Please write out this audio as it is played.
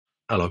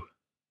Hello,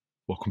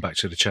 welcome back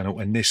to the channel,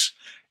 and this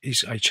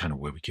is a channel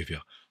where we give you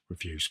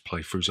reviews,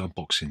 playthroughs,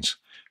 unboxings.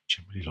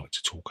 Generally like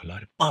to talk a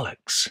load of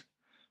bollocks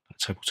about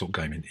tabletop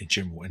gaming in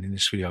general, and in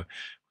this video we're going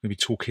to be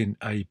talking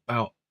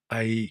about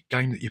a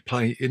game that you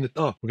play in the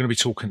dark. We're going to be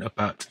talking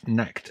about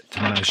Nacht der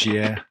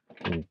Magier,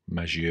 or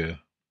Magier,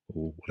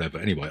 or whatever.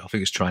 Anyway, I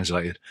think it's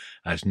translated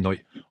as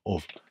Night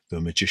of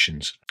the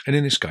Magicians. And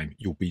in this game,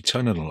 you'll be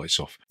turning the lights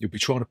off. You'll be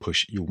trying to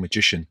push your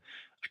magician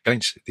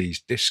against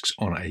these discs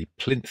on a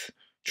plinth,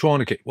 trying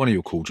to get one of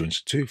your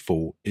cauldrons to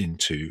fall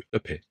into a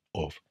pit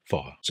of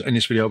fire. So in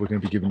this video, we're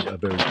going to be giving you a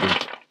very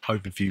good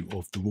overview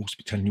of the rules,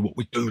 be telling you what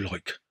we do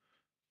like,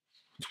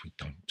 what we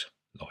don't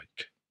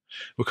like.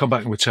 We'll come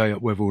back and we'll tell you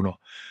whether or not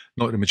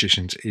Night of the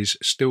Magicians is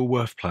still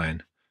worth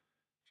playing.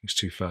 It's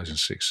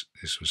 2006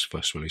 this was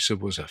first released. So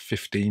was that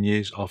 15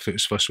 years after it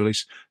was first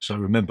released? So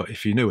remember,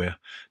 if you're new here,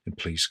 then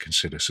please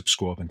consider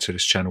subscribing to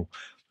this channel.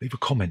 Leave a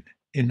comment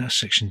in that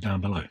section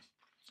down below. And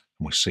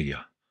we'll see you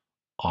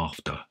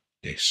after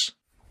this.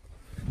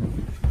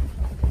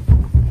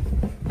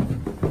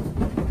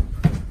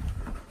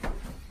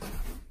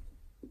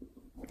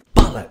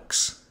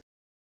 Bollocks!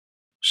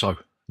 So,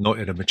 Night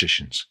of the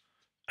Magicians.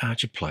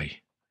 How'd you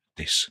play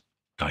this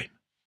game?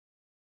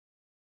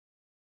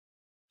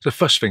 So the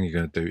first thing you're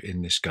going to do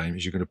in this game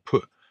is you're going to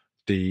put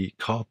the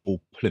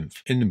cardboard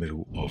plinth in the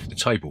middle of the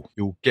table.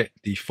 You'll get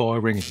the fire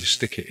ring and you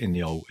stick it in the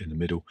hole in the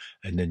middle,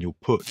 and then you'll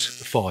put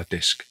the fire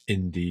disc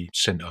in the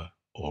centre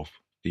of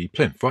the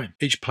plinth, right?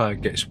 Each player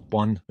gets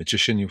one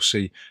magician. You'll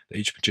see that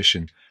each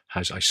magician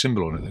has a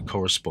symbol on it that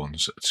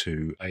corresponds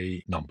to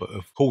a number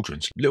of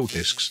cauldrons, little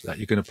discs that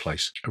you're going to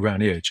place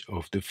around the edge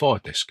of the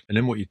fire disc. And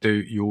then what you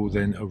do, you'll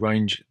then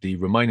arrange the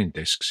remaining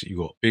discs. You've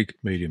got big,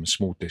 medium and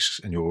small discs,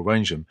 and you'll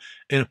arrange them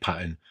in a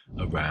pattern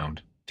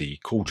around the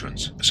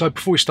cauldrons. So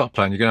before we start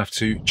playing, you're going to have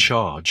to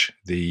charge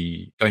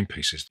the game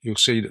pieces. You'll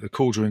see that the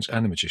cauldrons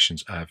and the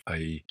magicians have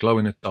a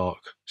glow-in-the-dark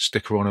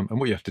sticker on them, and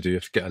what you have to do, you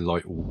have to get a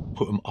light or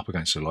put them up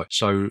against the light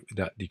so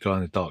that the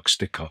glow-in-the-dark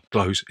sticker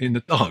glows in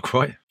the dark,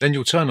 right? Then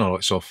you'll turn the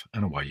lights off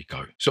and away you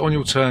go. So on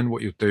your turn,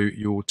 what you'll do,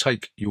 you'll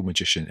take your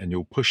magician and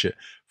you'll push it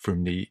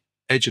from the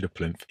edge of the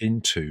plinth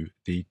into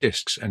the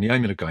discs, and the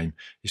aim of the game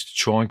is to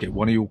try and get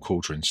one of your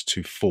cauldrons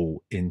to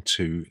fall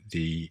into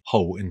the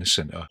hole in the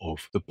center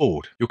of the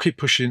board. You'll keep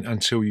pushing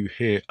until you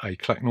hear a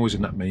clack noise,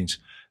 and that means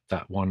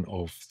that one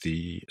of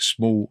the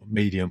small,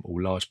 medium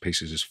or large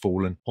pieces has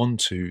fallen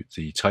onto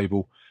the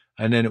table,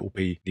 and then it will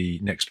be the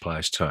next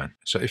player's turn.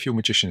 So if your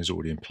magician is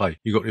already in play,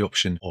 you've got the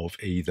option of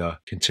either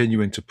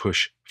continuing to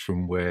push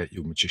from where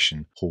your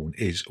magician pawn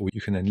is, or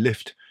you can then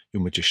lift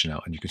your magician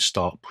out and you can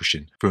start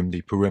pushing from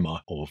the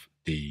perimeter of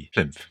the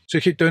plinth. So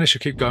you keep doing this, you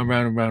keep going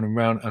round and round and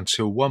round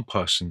until one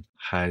person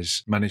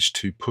has managed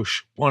to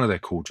push one of their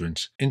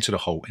cauldrons into the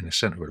hole in the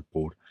center of the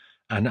board,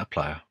 and that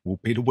player will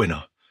be the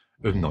winner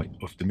of Night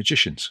of the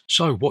Magicians.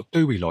 So what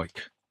do we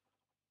like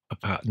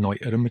about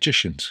Night of the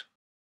Magicians?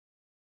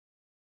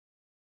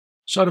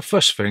 So the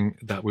first thing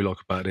that we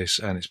like about this,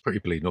 and it's pretty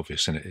bleeding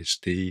obvious in it, is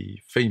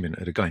the theming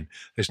of the game.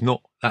 There's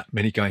not that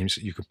many games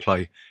that you can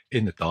play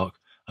in the dark.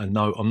 And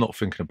no, I'm not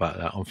thinking about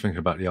that. I'm thinking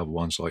about the other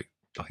ones, like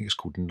I think it's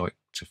called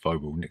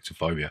Nyctophobia or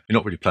Nyctophobia. You're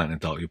not really playing in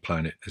the dark, you're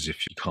playing it as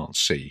if you can't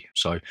see.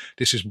 So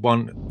this is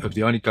one of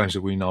the only games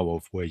that we know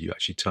of where you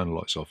actually turn the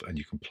lights off and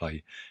you can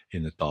play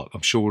in the dark.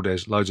 I'm sure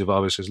there's loads of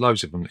others, there's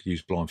loads of them that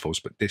use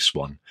blindfolds, but this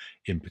one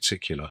in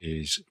particular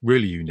is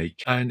really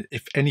unique. And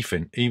if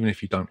anything, even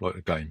if you don't like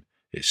the game,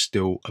 it's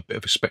still a bit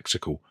of a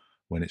spectacle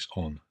when it's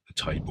on the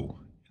table.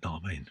 You know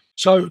what I mean?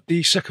 So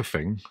the second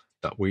thing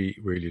that we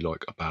really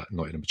like about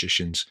Night of the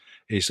Magicians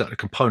is that the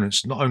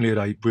components, not only are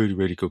they really,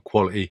 really good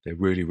quality, they're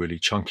really, really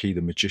chunky,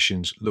 the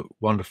magicians look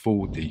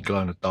wonderful, the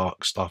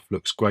glow-in-the-dark stuff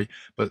looks great,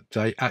 but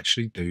they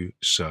actually do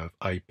serve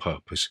a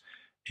purpose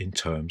in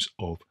terms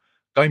of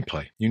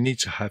gameplay. You need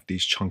to have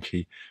these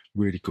chunky,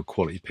 really good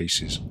quality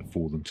pieces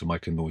for them to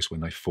make a noise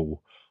when they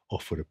fall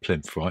off of the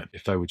plinth, right?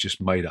 If they were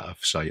just made out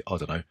of, say, I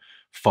don't know,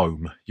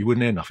 foam, you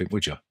wouldn't hear nothing,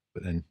 would you?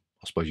 But then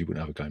I suppose you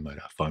wouldn't have a game made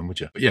out of foam,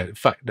 would you? But yeah, the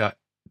fact that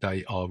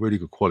they are really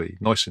good quality,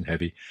 nice and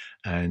heavy,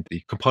 and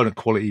the component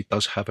quality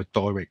does have a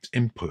direct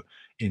input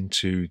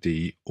into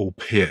the,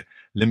 albeit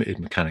limited,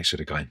 mechanics of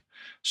the game.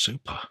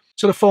 Super.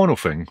 So the final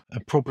thing,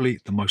 and probably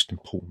the most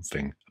important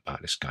thing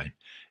about this game,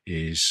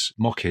 is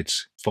my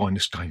kids find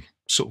this game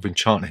sort of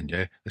enchanting.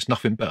 Yeah, there's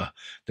nothing better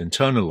than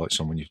turning the lights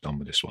on when you've done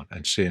with this one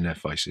and seeing their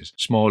faces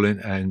smiling,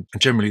 and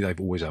generally they've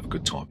always had a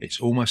good time. It's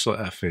almost like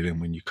that feeling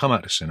when you come out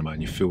of the cinema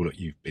and you feel like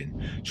you've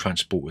been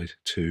transported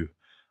to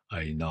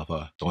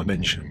another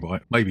dimension,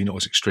 right? Maybe not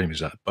as extreme as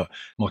that, but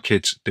my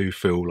kids do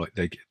feel like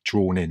they get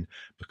drawn in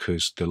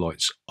because the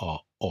lights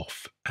are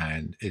off,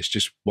 and it's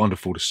just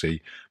wonderful to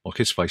see my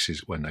kids'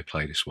 faces when they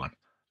play this one.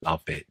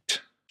 Love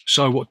it.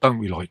 So what don't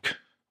we like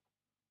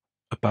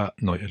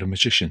about Night of the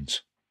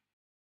Magicians?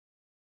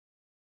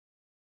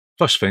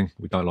 First thing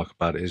we don't like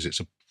about it is it's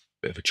a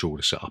bit of a chore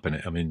to set up in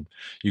it. I mean,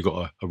 you've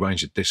got to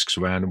arrange the discs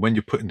around, and when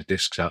you're putting the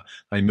discs out,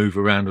 they move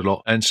around a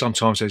lot, and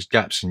sometimes there's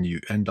gaps and you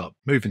end up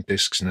moving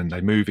discs and then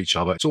they move each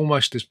other. It's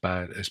almost as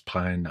bad as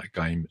playing that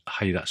game,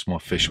 Hey That's My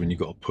Fish, when you've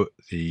got to put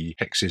the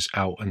hexes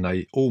out and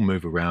they all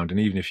move around, and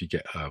even if you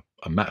get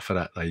a mat for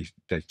that, they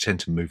tend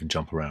to move and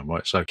jump around,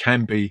 right? So it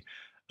can be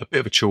a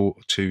bit of a chore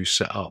to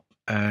set up,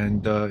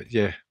 and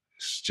yeah,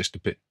 it's just a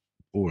bit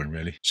boring,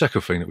 really.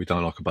 Second thing that we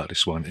don't like about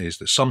this one is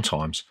that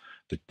sometimes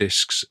the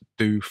discs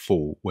do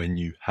fall when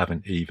you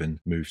haven't even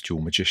moved your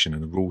magician,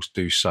 and the rules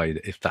do say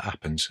that if that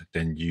happens,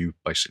 then you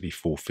basically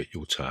forfeit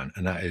your turn,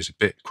 and that is a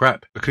bit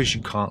crap because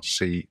you can't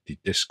see the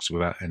discs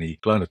without any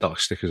glow-in-the-dark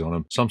stickers on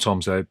them.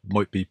 Sometimes they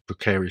might be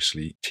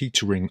precariously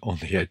teetering on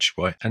the edge,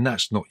 right? And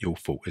that's not your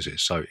fault, is it?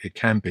 So it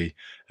can be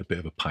a bit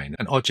of a pain,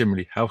 and I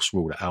generally house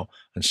rule it out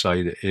and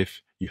say that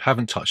if you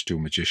haven't touched your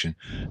magician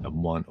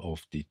and one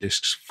of the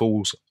discs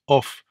falls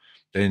off,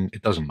 then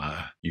it doesn't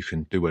matter. You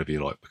can do whatever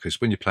you like,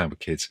 because when you're playing with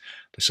kids,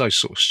 there's those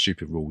sort of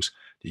stupid rules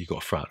that you've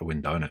got to throw out the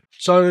window, innit?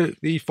 So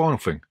the final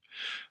thing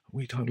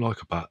we don't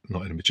like about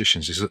Night of the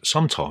Magicians is that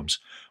sometimes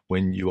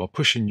when you are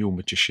pushing your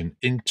magician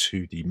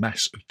into the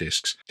mass of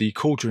discs, the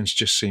cauldrons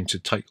just seem to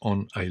take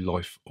on a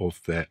life of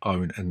their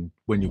own, and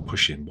when you're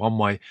pushing one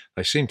way,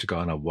 they seem to go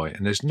another way,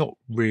 and there's not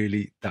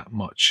really that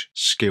much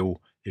skill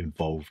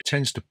involved. It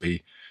tends to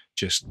be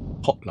just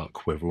pot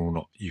luck whether or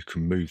not you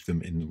can move them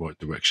in the right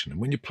direction.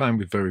 And when you're playing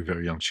with very,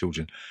 very young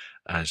children,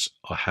 as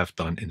I have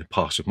done in the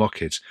past with my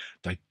kids,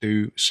 they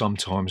do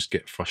sometimes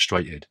get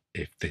frustrated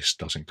if this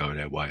doesn't go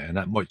their way. And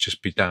that might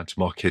just be down to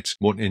my kids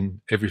wanting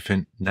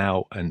everything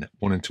now and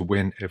wanting to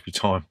win every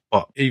time.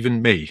 But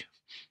even me,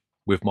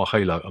 with my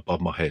halo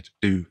above my head,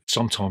 do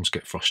sometimes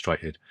get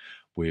frustrated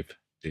with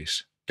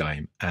this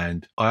game.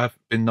 And I have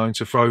been known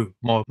to throw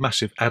my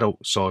massive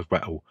adult size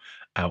rattle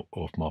out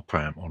of my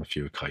pram on a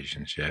few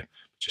occasions, yeah.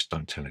 Just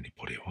don't tell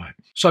anybody, all right?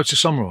 So to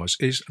summarise,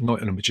 is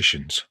Night of the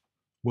Magicians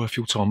worth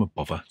your time and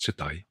bother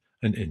today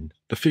and in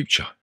the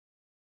future?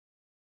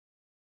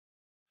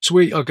 So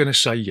we are going to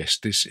say yes,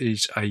 this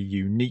is a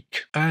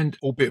unique and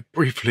albeit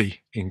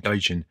briefly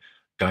engaging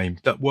game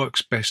that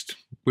works best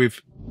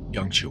with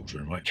young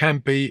children, right? It can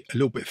be a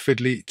little bit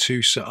fiddly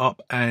to set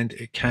up, and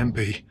it can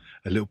be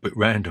a little bit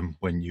random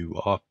when you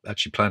are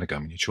actually playing a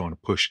game and you're trying to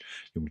push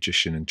your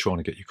magician and trying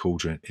to get your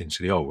cauldron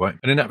into the hole, right?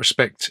 And in that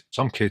respect,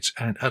 some kids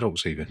and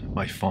adults even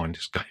may find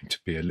this game to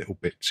be a little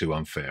bit too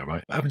unfair,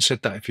 right? But having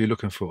said that, if you're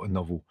looking for a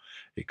novel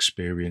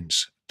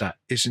experience that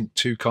isn't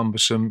too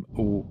cumbersome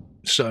or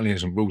certainly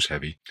isn't rules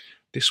heavy,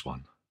 this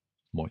one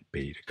might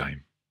be the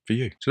game for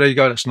you. So there you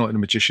go, that's Night of the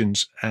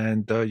Magicians.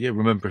 And yeah,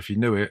 remember, if you're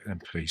new here, then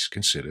please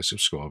consider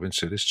subscribing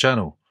to this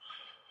channel.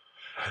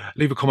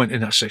 Leave a comment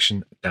in that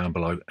section down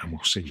below, and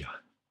we'll see you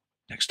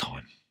next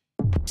time.